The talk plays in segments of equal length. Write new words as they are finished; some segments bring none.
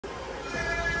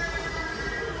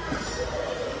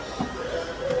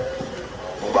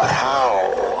But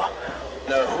how?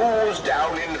 The who's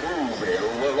down in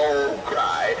Whoville will all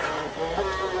cry,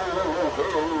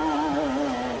 boo-hoo.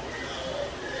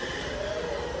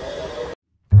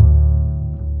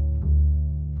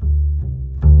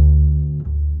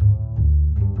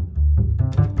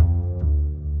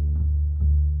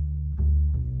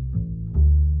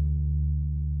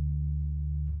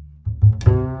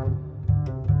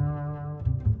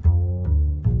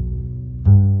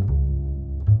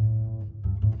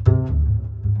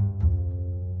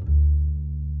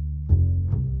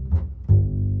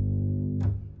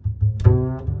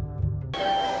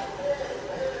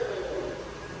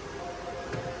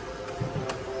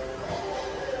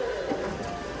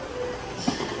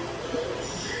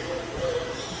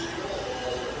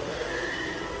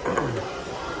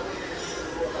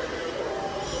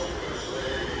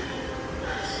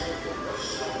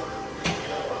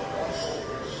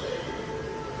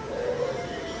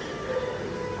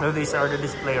 So these are the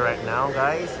display right now,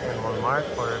 guys, in Walmart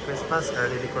for Christmas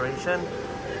early decoration.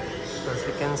 So as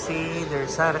you can see,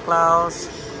 there's Santa Claus,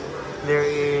 there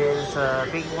is a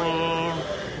big wing,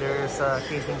 there's a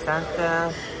casing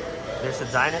Santa, there's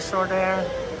a dinosaur there.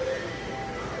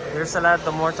 There's a lot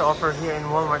more to offer here in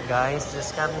Walmart, guys.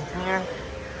 Just come in here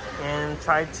and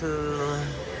try to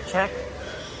check.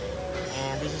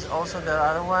 And this is also the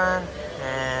other one,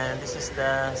 and this is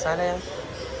the Santa.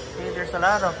 See, there's a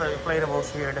lot of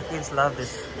inflatables here. The kids love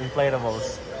this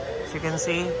inflatables. As you can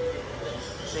see,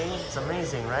 it's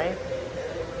amazing, right?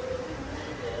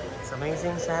 It's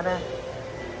amazing, Santa.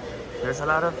 There's a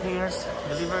lot of here's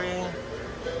delivery.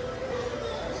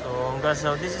 So guys,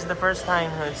 so this is the first time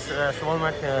it's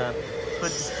Walmart put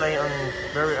display on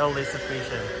very early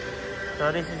situation.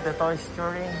 So this is the Toy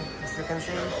Story, as you can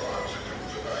see.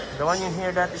 The one you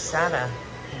hear, that is Santa.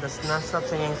 Does not stop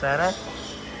singing Santa.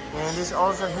 And this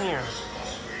also here.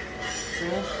 See?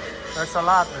 There's a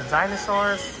lot. The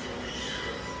dinosaurs.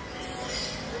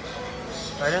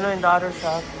 I don't know in the other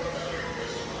shop.